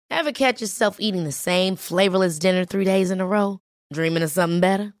Ever catch yourself eating the same flavorless dinner 3 days in a row? Dreaming of something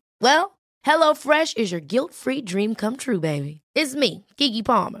better? Well, HelloFresh is your guilt-free dream come true, baby. It's me, Keke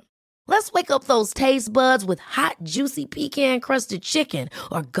Palmer. Let's wake up those taste buds with hot, juicy pecan-crusted chicken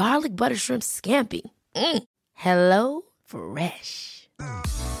or garlic butter shrimp scampi. Hello Fresh.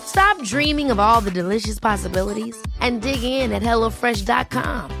 Stop dreaming of all the delicious possibilities and dig in at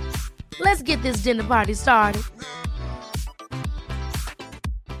HelloFresh.com. Let's get this dinner party started.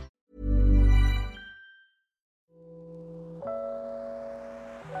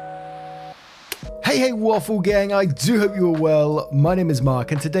 Hey Waffle Gang, I do hope you are well. My name is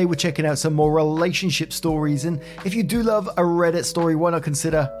Mark and today we're checking out some more relationship stories, and if you do love a Reddit story, why not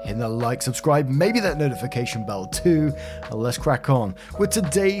consider hitting the like, subscribe, maybe that notification bell too. Let's crack on with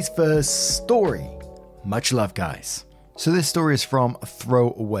today's first story. Much love, guys. So this story is from a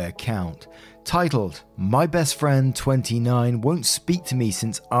throwaway account titled, My Best Friend 29 Won't Speak to Me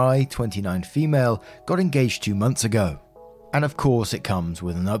Since I, 29 Female, Got Engaged 2 months ago. And of course it comes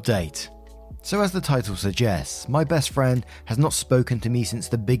with an update. So as the title suggests, my best friend has not spoken to me since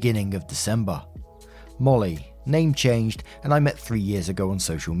the beginning of December. Molly, name changed, and I met 3 years ago on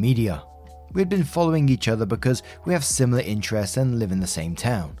social media. We had been following each other because we have similar interests and live in the same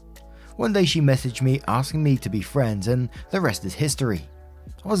town. One day she messaged me asking me to be friends, and the rest is history.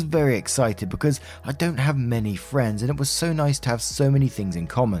 I was very excited because I don't have many friends and it was so nice to have so many things in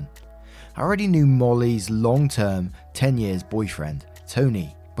common. I already knew Molly's long-term, 10 years boyfriend,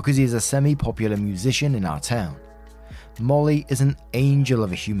 Tony, because he is a semi-popular musician in our town. Molly is an angel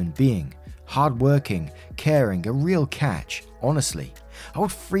of a human being, hardworking, caring, a real catch, honestly. I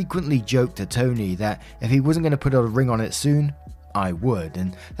would frequently joke to Tony that if he wasn't going to put a ring on it soon, I would,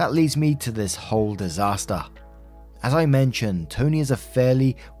 and that leads me to this whole disaster. As I mentioned, Tony is a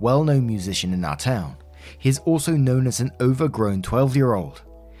fairly well-known musician in our town. He is also known as an overgrown 12-year-old.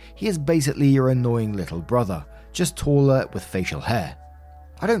 He is basically your annoying little brother, just taller with facial hair.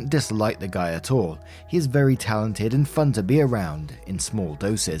 I don't dislike the guy at all. He is very talented and fun to be around, in small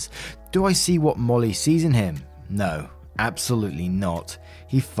doses. Do I see what Molly sees in him? No, absolutely not.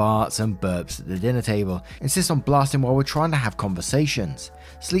 He farts and burps at the dinner table, insists on blasting while we're trying to have conversations,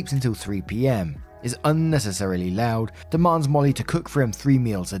 sleeps until 3 PM, is unnecessarily loud, demands Molly to cook for him 3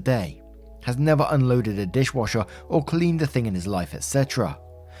 meals a day, has never unloaded a dishwasher or cleaned a thing in his life, etc.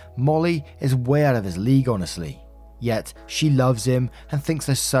 Molly is way out of his league, honestly. Yet, she loves him and thinks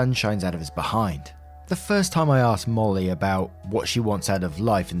the sun shines out of his behind. The first time I asked Molly about what she wants out of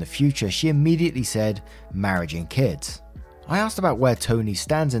life in the future, she immediately said marriage and kids. I asked about where Tony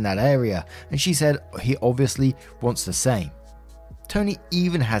stands in that area, and she said he obviously wants the same. Tony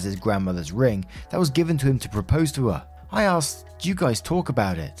even has his grandmother's ring that was given to him to propose to her. I asked, do you guys talk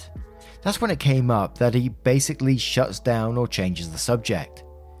about it? That's when it came up that he basically shuts down or changes the subject.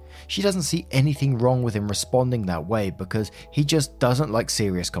 She doesn't see anything wrong with him responding that way because he just doesn't like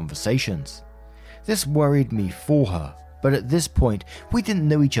serious conversations. This worried me for her, but at this point we didn't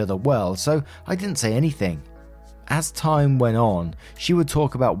know each other well, so I didn't say anything. As time went on, she would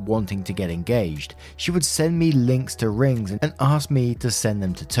talk about wanting to get engaged. She would send me links to rings and ask me to send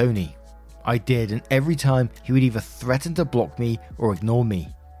them to Tony. I did, and every time he would either threaten to block me or ignore me.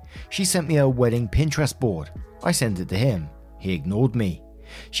 She sent me a wedding Pinterest board. I sent it to him. He ignored me.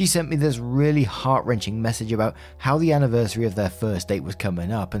 She sent me this really heart-wrenching message about how the anniversary of their first date was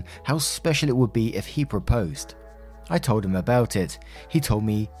coming up and how special it would be if he proposed. I told him about it. He told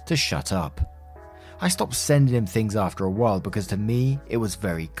me to shut up. I stopped sending him things after a while because to me it was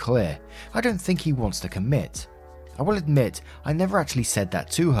very clear. I don't think he wants to commit. I will admit I never actually said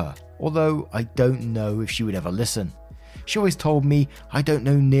that to her, although I don't know if she would ever listen. She always told me I don't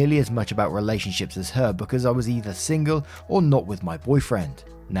know nearly as much about relationships as her because I was either single or not with my boyfriend,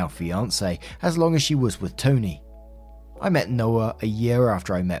 now fiance, as long as she was with Tony. I met Noah a year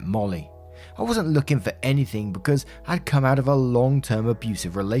after I met Molly. I wasn't looking for anything because I'd come out of a long-term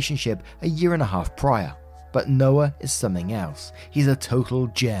abusive relationship a year and a half prior. But Noah is something else. He's a total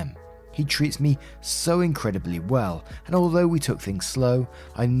gem. He treats me so incredibly well, and although we took things slow,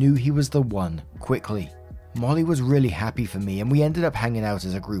 I knew he was the one quickly. Molly was really happy for me and we ended up hanging out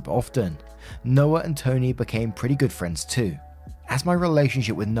as a group often. Noah and Tony became pretty good friends too. As my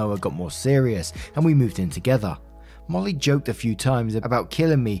relationship with Noah got more serious and we moved in together, Molly joked a few times about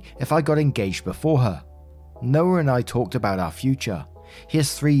killing me if I got engaged before her. Noah and I talked about our future. He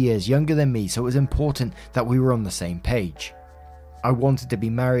is 3 years younger than me, so it was important that we were on the same page. I wanted to be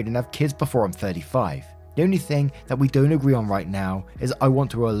married and have kids before I'm 35. The only thing that we don't agree on right now is I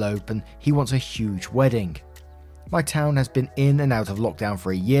want to elope and he wants a huge wedding. My town has been in and out of lockdown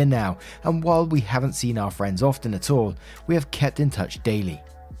for a year now, and while we haven't seen our friends often at all, we have kept in touch daily.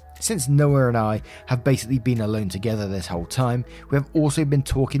 Since Noah and I have basically been alone together this whole time, we have also been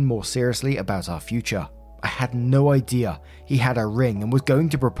talking more seriously about our future. I had no idea he had a ring and was going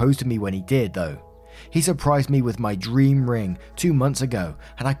to propose to me when he did though. He surprised me with my dream ring 2 months ago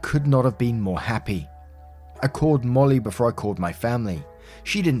and I could not have been more happy. I called Molly before I called my family.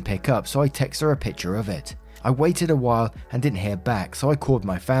 She didn't pick up, so I texted her a picture of it. I waited a while and didn't hear back, so I called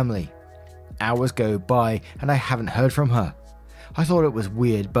my family. Hours go by and I haven't heard from her. I thought it was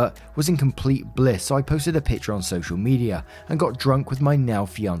weird but was in complete bliss, so I posted a picture on social media and got drunk with my now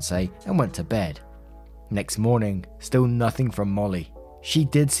fiance and went to bed. Next morning, still nothing from Molly. She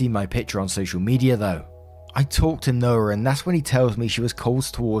did see my picture on social media though. I talked to Noah and that's when he tells me she was cold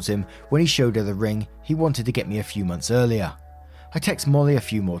towards him when he showed her the ring he wanted to get me a few months earlier. I text Molly a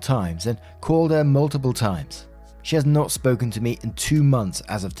few more times and called her multiple times. She has not spoken to me in 2 months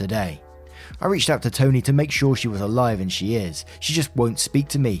as of today. I reached out to Tony to make sure she was alive and she is. She just won't speak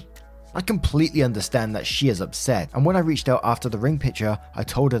to me. I completely understand that she is upset, and when I reached out after the ring picture, I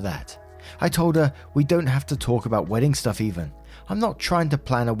told her that. I told her we don't have to talk about wedding stuff even. I'm not trying to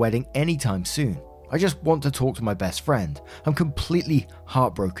plan a wedding anytime soon. I just want to talk to my best friend. I'm completely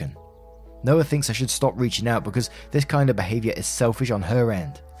heartbroken. Noah thinks I should stop reaching out because this kind of behavior is selfish on her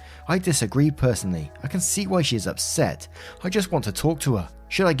end. I disagree personally. I can see why she is upset. I just want to talk to her.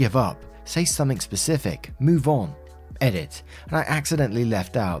 Should I give up? Say something specific. Move on. Edit. And I accidentally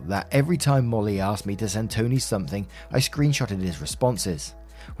left out that every time Molly asked me to send Tony something, I screenshotted his responses.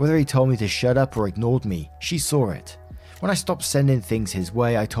 Whether he told me to shut up or ignored me, she saw it. When I stopped sending things his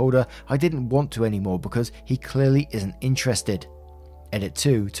way, I told her I didn't want to anymore because he clearly isn't interested. Edit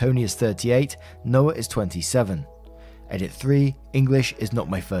 2, Tony is 38, Noah is 27. Edit 3, English is not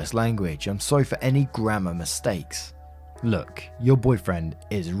my first language. I'm sorry for any grammar mistakes. Look, your boyfriend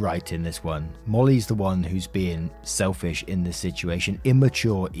is right in this one. Molly's the one who's being selfish in this situation,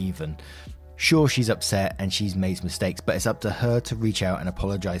 immature even. Sure, she's upset and she's made mistakes, but it's up to her to reach out and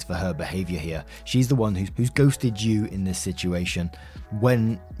apologize for her behavior here. She's the one who's ghosted you in this situation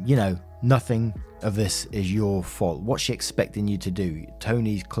when, nothing of this is your fault. What's she expecting you to do?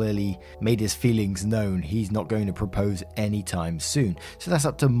 Tony's clearly made his feelings known. He's not going to propose anytime soon. So that's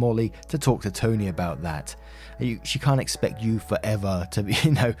up to Molly to talk to Tony about that. She can't expect you forever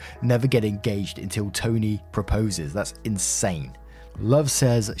to, never get engaged until Tony proposes. That's insane. Love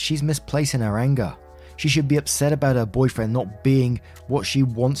says she's misplacing her anger. She should be upset about her boyfriend not being what she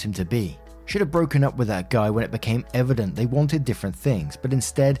wants him to be. Should have broken up with that guy when it became evident they wanted different things, but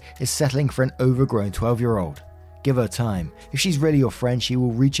instead is settling for an overgrown 12-year-old. Give her time. If she's really your friend, she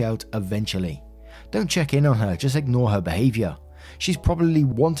will reach out eventually. Don't check in on her, just ignore her behavior. She's probably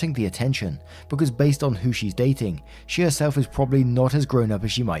wanting the attention, because based on who she's dating, she herself is probably not as grown up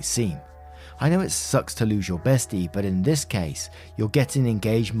as she might seem. I know it sucks to lose your bestie, but in this case, your getting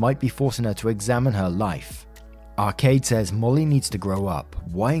engaged might be forcing her to examine her life. Arcade says Molly needs to grow up.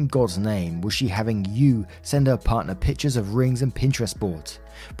 Why in God's name was she having you send her partner pictures of rings and Pinterest boards?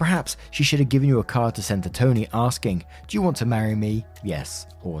 Perhaps she should have given you a card to send to Tony asking, do you want to marry me? Yes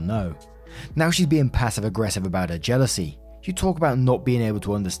or no. Now she's being passive aggressive about her jealousy. You talk about not being able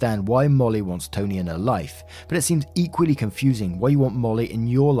to understand why Molly wants Tony in her life, but it seems equally confusing why you want Molly in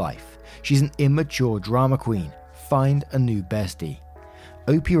your life. She's an immature drama queen. Find a new bestie.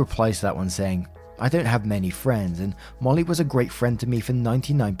 Opie replies to that one saying, I don't have many friends and Molly was a great friend to me for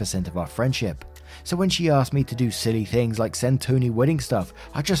 99% of our friendship. So when she asked me to do silly things like send Tony wedding stuff,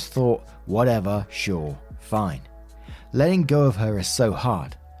 I just thought, whatever, sure, fine. Letting go of her is so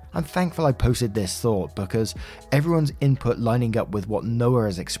hard. I'm thankful I posted this thought because everyone's input lining up with what Noah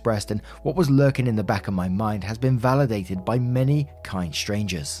has expressed and what was lurking in the back of my mind has been validated by many kind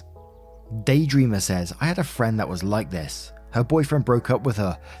strangers. Daydreamer says, I had a friend that was like this. Her boyfriend broke up with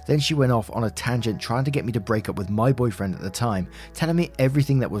her, then she went off on a tangent trying to get me to break up with my boyfriend at the time, telling me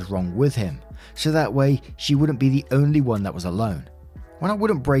everything that was wrong with him, so that way she wouldn't be the only one that was alone. When I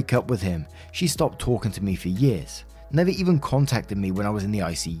wouldn't break up with him, she stopped talking to me for years. Never even contacted me when I was in the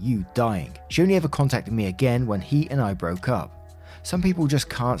ICU dying. She only ever contacted me again when he and I broke up. Some people just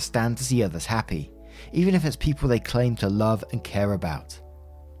can't stand to see others happy, even if it's people they claim to love and care about.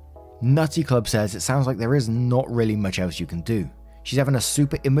 Nutty Club says it sounds like there is not really much else you can do. She's having a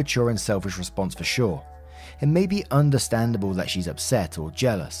super immature and selfish response for sure. It may be understandable that she's upset or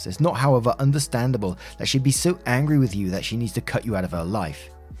jealous. It's not, however, understandable that she'd be so angry with you that she needs to cut you out of her life.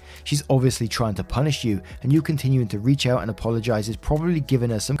 She's obviously trying to punish you, and you continuing to reach out and apologize is probably giving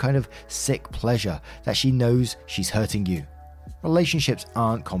her some kind of sick pleasure that she knows she's hurting you. Relationships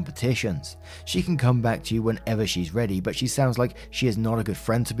aren't competitions. She can come back to you whenever she's ready, but she sounds like she is not a good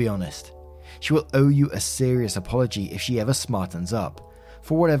friend, to be honest. She will owe you a serious apology if she ever smartens up.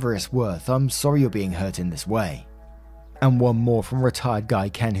 For whatever it's worth, I'm sorry you're being hurt in this way. And one more from retired guy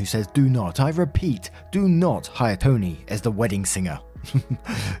Ken, who says, do not, I repeat, do not hire Tony as the wedding singer.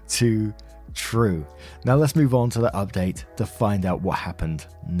 Too true. Now let's move on to the update to find out what happened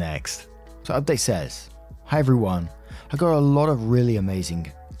next. So update says, hi everyone, I got a lot of really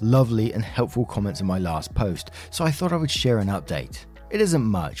amazing, lovely and helpful comments in my last post, so I thought I would share an update. It isn't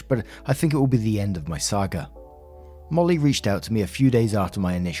much, but I think it will be the end of my saga. Molly reached out to me a few days after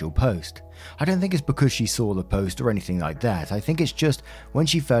my initial post. I don't think it's because she saw the post or anything like that. I think it's just when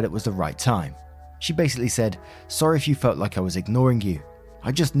she felt it was the right time. She basically said, sorry if you felt like I was ignoring you.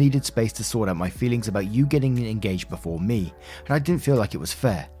 I just needed space to sort out my feelings about you getting engaged before me, and I didn't feel like it was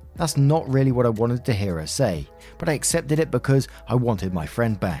fair. That's not really what I wanted to hear her say, but I accepted it because I wanted my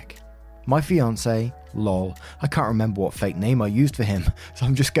friend back. My fiance, lol, I can't remember what fake name I used for him, so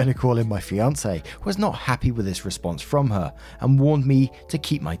I'm just going to call him my fiance, was not happy with this response from her and warned me to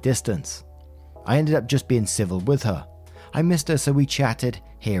keep my distance. I ended up just being civil with her. I missed her, so we chatted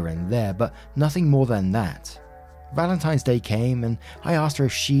here and there, but nothing more than that. Valentine's Day came and I asked her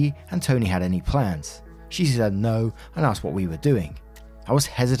if she and Tony had any plans. She said no and asked what we were doing. I was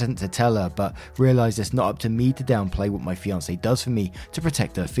hesitant to tell her, but realised it's not up to me to downplay what my fiance does for me to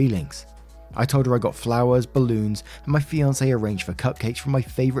protect her feelings. I told her I got flowers, balloons, and my fiance arranged for cupcakes from my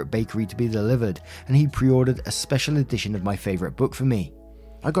favourite bakery to be delivered, and he pre-ordered a special edition of my favourite book for me.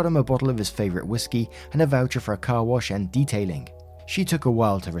 I got him a bottle of his favourite whiskey and a voucher for a car wash and detailing. She took a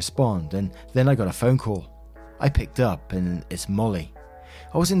while to respond, and then I got a phone call. I picked up, and it's Molly.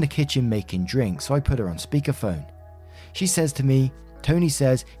 I was in the kitchen making drinks, so I put her on speakerphone. She says to me, Tony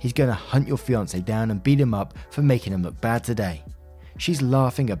says he's going to hunt your fiance down and beat him up for making him look bad today. She's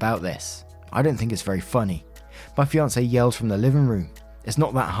laughing about this. I don't think it's very funny. My fiance yells from the living room, it's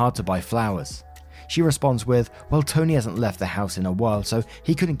not that hard to buy flowers. She responds with, well, Tony hasn't left the house in a while, so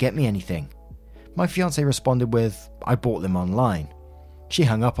he couldn't get me anything. My fiance responded with, I bought them online. She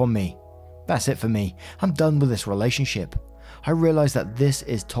hung up on me. That's it for me. I'm done with this relationship. I realize that this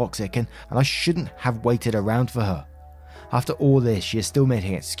is toxic and I shouldn't have waited around for her. After all this, she is still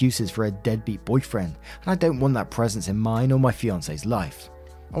making excuses for a deadbeat boyfriend, and I don't want that presence in mine or my fiance's life.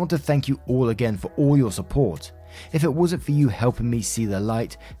 I want to thank you all again for all your support. If it wasn't for you helping me see the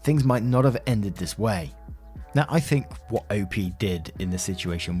light, things might not have ended this way. Now, I think what OP did in this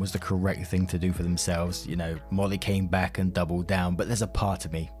situation was the correct thing to do for themselves. You know, Molly came back and doubled down, but there's a part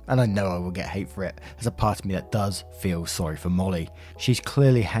of me, and I know I will get hate for it, there's a part of me that does feel sorry for Molly. She's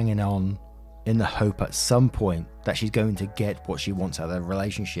clearly hanging on in the hope at some point that she's going to get what she wants out of the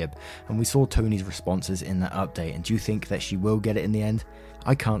relationship, and we saw Tony's responses in that update. And do you think that she will get it in the end?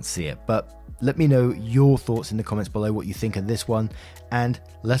 I can't see it, but let me know your thoughts in the comments below, what you think of this one, and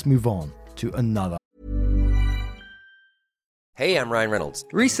let's move on to another. Hey, I'm Ryan Reynolds.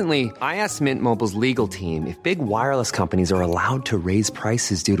 Recently, I asked Mint Mobile's legal team if big wireless companies are allowed to raise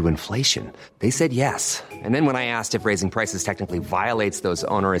prices due to inflation. They said yes. And then when I asked if raising prices technically violates those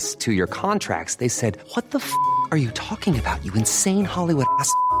onerous 2-year contracts, they said, what the f*** are you talking about, you insane Hollywood ass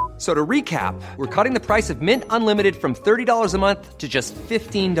f- So to recap, we're cutting the price of Mint Unlimited from $30 a month to just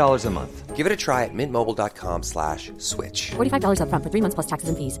 $15 a month. Give it a try at mintmobile.com/switch. $45 up front for 3 months plus taxes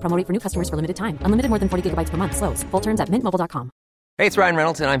and fees. Promo rate for new customers for limited time. Unlimited more than 40 gigabytes per month. Slows full terms at mintmobile.com. Hey, it's Ryan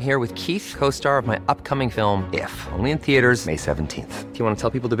Reynolds, and I'm here with Keith, co-star of my upcoming film, If, only in theaters May 17th. Do you want to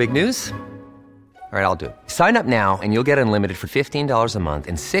tell people the big news? All right, I'll do it. Sign up now and you'll get unlimited for $15 a month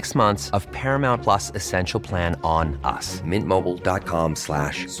and 6 months of Paramount Plus Essential Plan on us.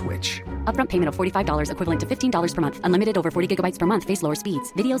 mintmobile.com/switch. Upfront payment of $45 equivalent to $15 per month. Unlimited over 40 gigabytes per month. Face lower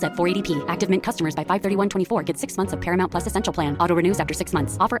speeds. Videos at 480p. Active Mint customers by 531.24 get 6 months of Paramount Plus Essential Plan. Auto renews after 6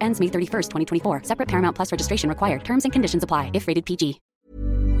 months. Offer ends May 31st, 2024. Separate Paramount Plus registration required. Terms and conditions apply if rated PG.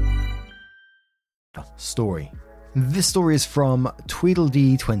 Story. This story is from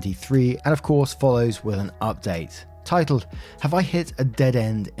Tweedledee23 and of course follows with an update titled, Have I hit a dead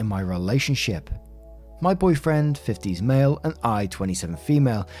end in my relationship? My boyfriend, 50s male, and I, 27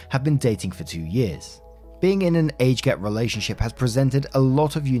 female, have been dating for 2 years. Being in an age gap relationship has presented a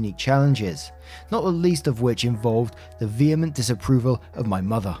lot of unique challenges, not the least of which involved the vehement disapproval of my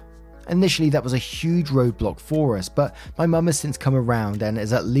mother. Initially, that was a huge roadblock for us, but my mum has since come around and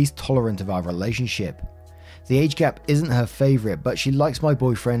is at least tolerant of our relationship. The age gap isn't her favourite, but she likes my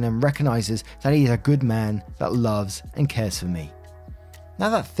boyfriend and recognises that he is a good man that loves and cares for me.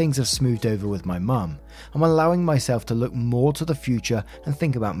 Now that things have smoothed over with my mum, I'm allowing myself to look more to the future and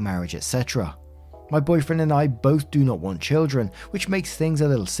think about marriage, etc. My boyfriend and I both do not want children, which makes things a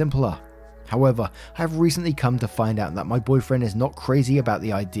little simpler. However, I have recently come to find out that my boyfriend is not crazy about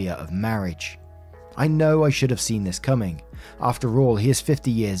the idea of marriage. I know I should have seen this coming. After all, he is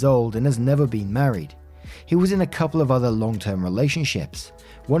 50 years old and has never been married. He was in a couple of other long-term relationships,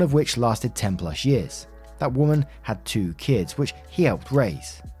 one of which lasted 10 plus years. That woman had 2 kids, which he helped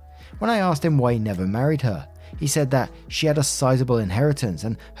raise. When I asked him why he never married her, he said that she had a sizable inheritance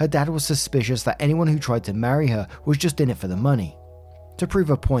and her dad was suspicious that anyone who tried to marry her was just in it for the money. To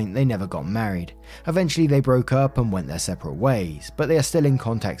prove a point, they never got married. Eventually they broke up and went their separate ways, but they are still in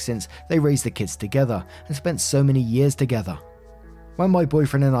contact since they raised the kids together and spent so many years together. When my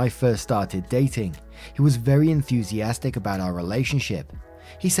boyfriend and I first started dating, he was very enthusiastic about our relationship.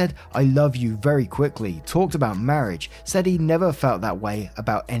 He said, "I love you" very quickly, talked about marriage, said he never felt that way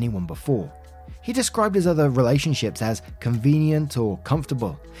about anyone before. He described his other relationships as convenient or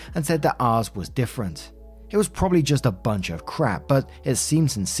comfortable, and said that ours was different. It was probably just a bunch of crap, but it seemed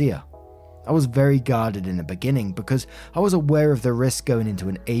sincere. I was very guarded in the beginning because I was aware of the risk going into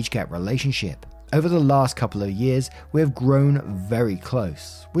an age gap relationship. Over the last couple of years, we have grown very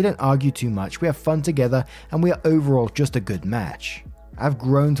close. We don't argue too much, we have fun together, and we are overall just a good match. I've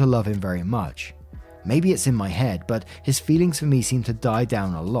grown to love him very much. Maybe it's in my head, but his feelings for me seem to die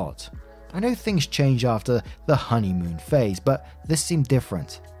down a lot. I know things change after the honeymoon phase, but this seemed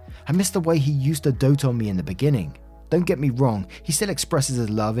different. I miss the way he used to dote on me in the beginning. Don't get me wrong, he still expresses his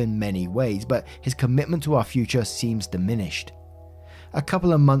love in many ways, but his commitment to our future seems diminished. A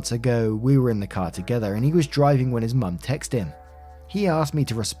couple of months ago, we were in the car together and he was driving when his mum texted him. He asked me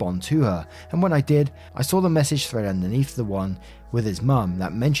to respond to her, and when I did, I saw the message thread underneath the one with his mum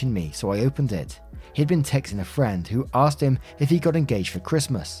that mentioned me, so I opened it. He'd been texting a friend who asked him if he got engaged for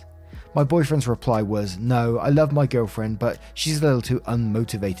Christmas. My boyfriend's reply was, "No, I love my girlfriend, but she's a little too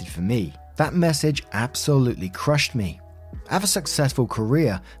unmotivated for me." That message absolutely crushed me. I have a successful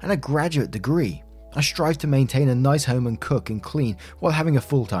career and a graduate degree. I strive to maintain a nice home and cook and clean while having a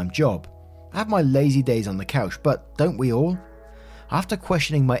full-time job. I have my lazy days on the couch, but don't we all? After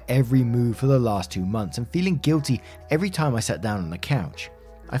questioning my every move for the last 2 months and feeling guilty every time I sat down on the couch,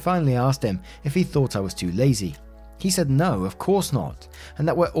 I finally asked him if he thought I was too lazy. He said no, of course not, and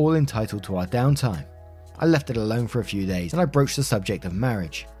that we're all entitled to our downtime. I left it alone for a few days and I broached the subject of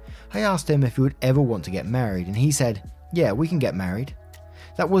marriage. I asked him if he would ever want to get married and he said, "Yeah, we can get married."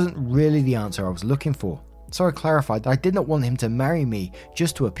 That wasn't really the answer I was looking for, so I clarified that I did not want him to marry me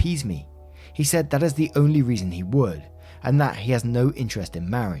just to appease me. He said that is the only reason he would, and that he has no interest in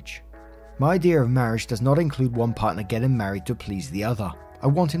marriage. My idea of marriage does not include one partner getting married to please the other. I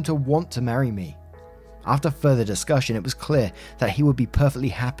want him to want to marry me. After further discussion, it was clear that he would be perfectly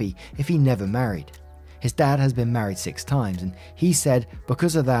happy if he never married. His dad has been married 6 times, and he said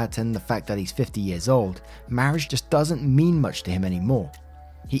because of that and the fact that he's 50 years old, marriage just doesn't mean much to him anymore.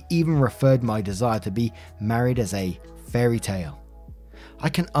 He even referred my desire to be married as a fairy tale. I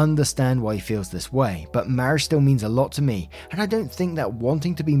can understand why he feels this way, but marriage still means a lot to me, and I don't think that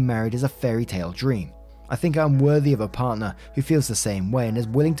wanting to be married is a fairy tale dream. I think I'm worthy of a partner who feels the same way and is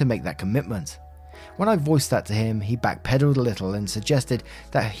willing to make that commitment. When I voiced that to him, he backpedaled a little and suggested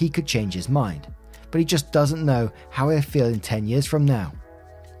that he could change his mind, but he just doesn't know how I feel in 10 years from now.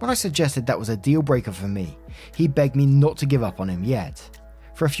 When I suggested that was a deal breaker for me, he begged me not to give up on him yet.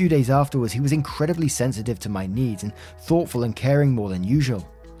 For a few days afterwards, he was incredibly sensitive to my needs and thoughtful and caring more than usual.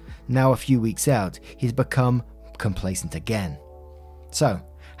 Now a few weeks out, he's become complacent again. So,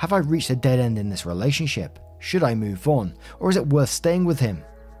 have I reached a dead end in this relationship? Should I move on, or is it worth staying with him?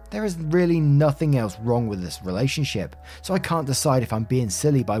 There is really nothing else wrong with this relationship, so I can't decide if I'm being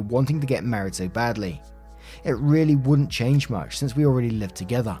silly by wanting to get married so badly. It really wouldn't change much since we already live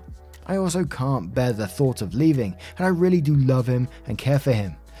together. I also can't bear the thought of leaving, and I really do love him and care for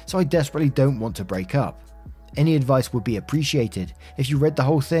him, so I desperately don't want to break up. Any advice would be appreciated. If you read the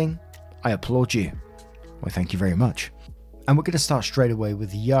whole thing, I applaud you. Well, thank you very much. And we're going to start straight away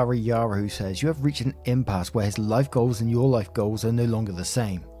with Yara, who says, "You have reached an impasse where his life goals and your life goals are no longer the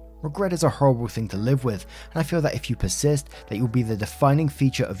same. Regret is a horrible thing to live with, and I feel that if you persist, that you'll be the defining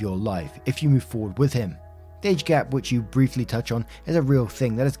feature of your life if you move forward with him. The age gap, which you briefly touch on, is a real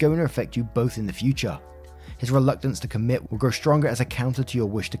thing that is going to affect you both in the future. His reluctance to commit will grow stronger as a counter to your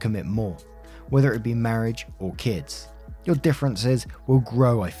wish to commit more, whether it be marriage or kids. Your differences will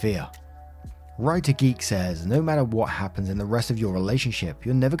grow, I fear." Writer Geek says, "No matter what happens in the rest of your relationship,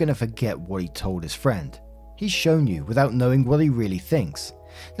 you're never going to forget what he told his friend. He's shown you without knowing what he really thinks.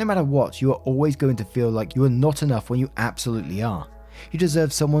 No matter what, you are always going to feel like you are not enough when you absolutely are. You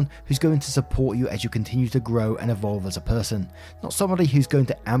deserve someone who's going to support you as you continue to grow and evolve as a person, not somebody who's going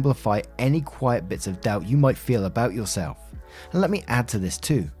to amplify any quiet bits of doubt you might feel about yourself. And let me add to this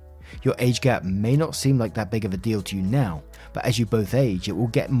too. Your age gap may not seem like that big of a deal to you now, but as you both age, it will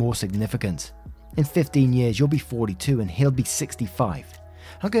get more significant. In 15 years, you'll be 42 and he'll be 65.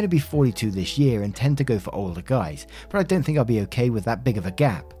 I'm going to be 42 this year and tend to go for older guys, but I don't think I'll be okay with that big of a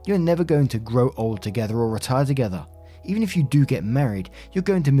gap. You're never going to grow old together or retire together. Even if you do get married, you're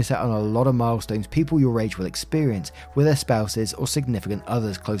going to miss out on a lot of milestones people your age will experience with their spouses or significant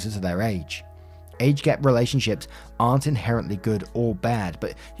others closer to their age. Age gap relationships aren't inherently good or bad,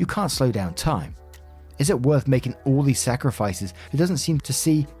 but you can't slow down time. Is it worth making all these sacrifices who doesn't seem to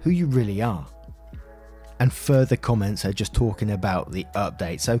see who you really are? And further comments are just talking about the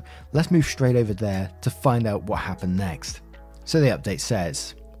update, so let's move straight over there to find out what happened next. So the update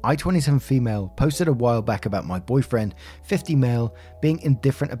says, I-27 female posted a while back about my boyfriend, 50 male, being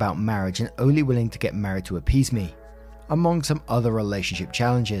indifferent about marriage and only willing to get married to appease me. Among some other relationship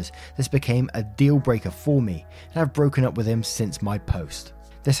challenges, this became a deal breaker for me, and I've broken up with him since my post.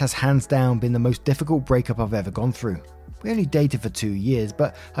 This has hands down been the most difficult breakup I've ever gone through. We only dated for 2 years,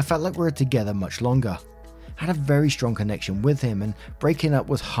 but I felt like we were together much longer. I had a very strong connection with him, and breaking up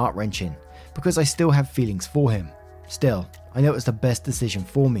was heart-wrenching because I still have feelings for him. Still, I know it was the best decision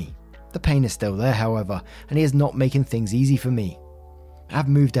for me. The pain is still there, however, and he is not making things easy for me. I have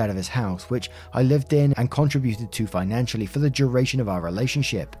moved out of his house, which I lived in and contributed to financially for the duration of our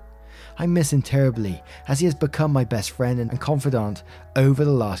relationship. I miss him terribly, as he has become my best friend and confidant over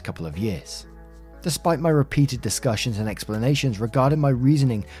the last couple of years. Despite my repeated discussions and explanations regarding my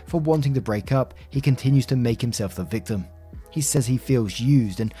reasoning for wanting to break up, he continues to make himself the victim. He says he feels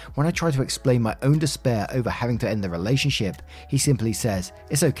used, and when I try to explain my own despair over having to end the relationship, he simply says,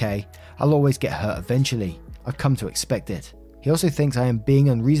 "It's okay, I'll always get hurt eventually. I've come to expect it." He also thinks I am being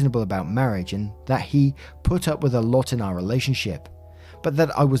unreasonable about marriage and that he put up with a lot in our relationship, but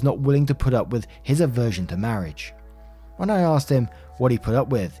that I was not willing to put up with his aversion to marriage. When I asked him what he put up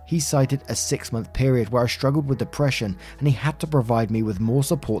with, he cited a 6-month period where I struggled with depression and he had to provide me with more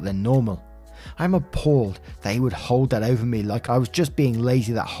support than normal. I'm appalled that he would hold that over me like I was just being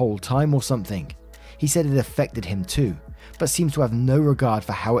lazy that whole time or something. He said it affected him too, but seems to have no regard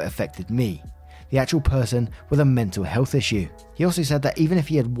for how it affected me, the actual person with a mental health issue. He also said that even if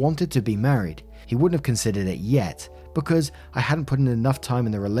he had wanted to be married, he wouldn't have considered it yet because I hadn't put in enough time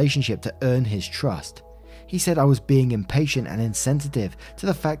in the relationship to earn his trust. He said I was being impatient and insensitive to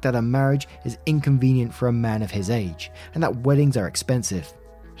the fact that a marriage is inconvenient for a man of his age and that weddings are expensive.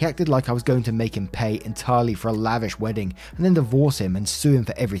 He acted like I was going to make him pay entirely for a lavish wedding and then divorce him and sue him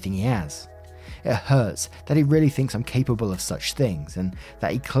for everything he has. It hurts that he really thinks I'm capable of such things and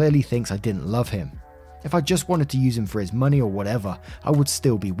that he clearly thinks I didn't love him. If I just wanted to use him for his money or whatever, I would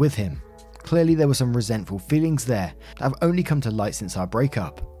still be with him. Clearly there were some resentful feelings there that have only come to light since our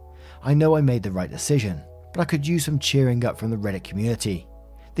breakup. I know I made the right decision, but I could use some cheering up from the Reddit community.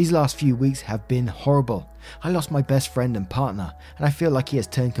 These last few weeks have been horrible. I lost my best friend and partner, and I feel like he has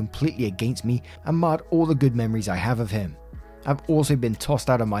turned completely against me and marred all the good memories I have of him. I've also been tossed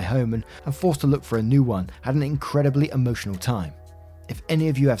out of my home and forced to look for a new one at an incredibly emotional time. If any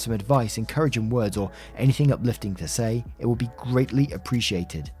of you have some advice, encouraging words, or anything uplifting to say, it would be greatly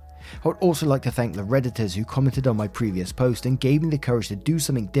appreciated. I would also like to thank the Redditors who commented on my previous post and gave me the courage to do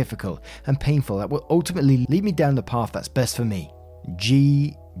something difficult and painful that will ultimately lead me down the path that's best for me.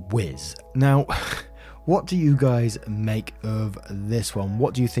 Gee whiz. Now, what do you guys make of this one?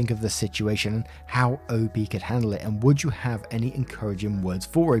 What do you think of the situation and how OP could handle it? And would you have any encouraging words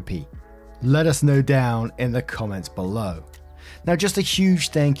for OP? Let us know down in the comments below. Now, just a huge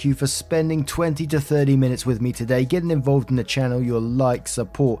thank you for spending 20 to 30 minutes with me today, getting involved in the channel. Your like,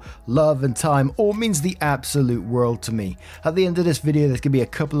 support, love and time all means the absolute world to me. At the end of this video, there's going to be a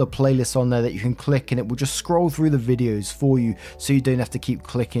couple of playlists on there that you can click and it will just scroll through the videos for you so you don't have to keep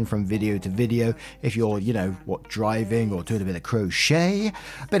clicking from video to video. If you're, driving or doing a bit of crochet,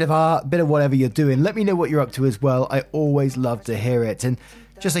 a bit of art, a bit of whatever you're doing, let me know what you're up to as well. I always love to hear it. And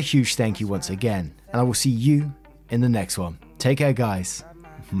just a huge thank you once again. And I will see you in the next one. Take care, guys.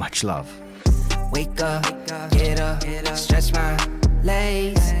 Much love. Wake up, get up, stretch my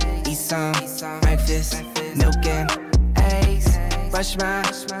legs, eat some breakfast, milk and eggs, brush my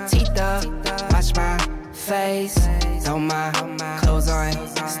teeth up, wash my face, throw my clothes on,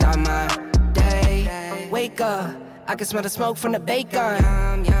 start my day. Wake up, I can smell the smoke from the bacon.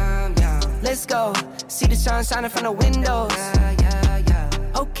 Let's go, see the sun shining from the windows.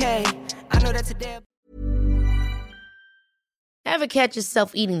 Okay, I know that today. Ever catch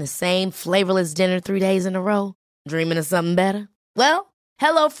yourself eating the same flavorless dinner 3 days in a row? Dreaming of something better? Well,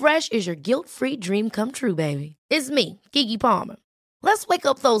 HelloFresh is your guilt-free dream come true, baby. It's me, Keke Palmer. Let's wake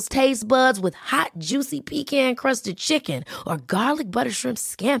up those taste buds with hot, juicy pecan-crusted chicken or garlic butter shrimp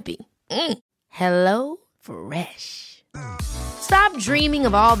scampi. Hello Fresh. Stop dreaming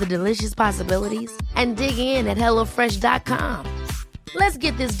of all the delicious possibilities and dig in at HelloFresh.com. Let's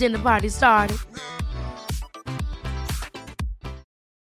get this dinner party started.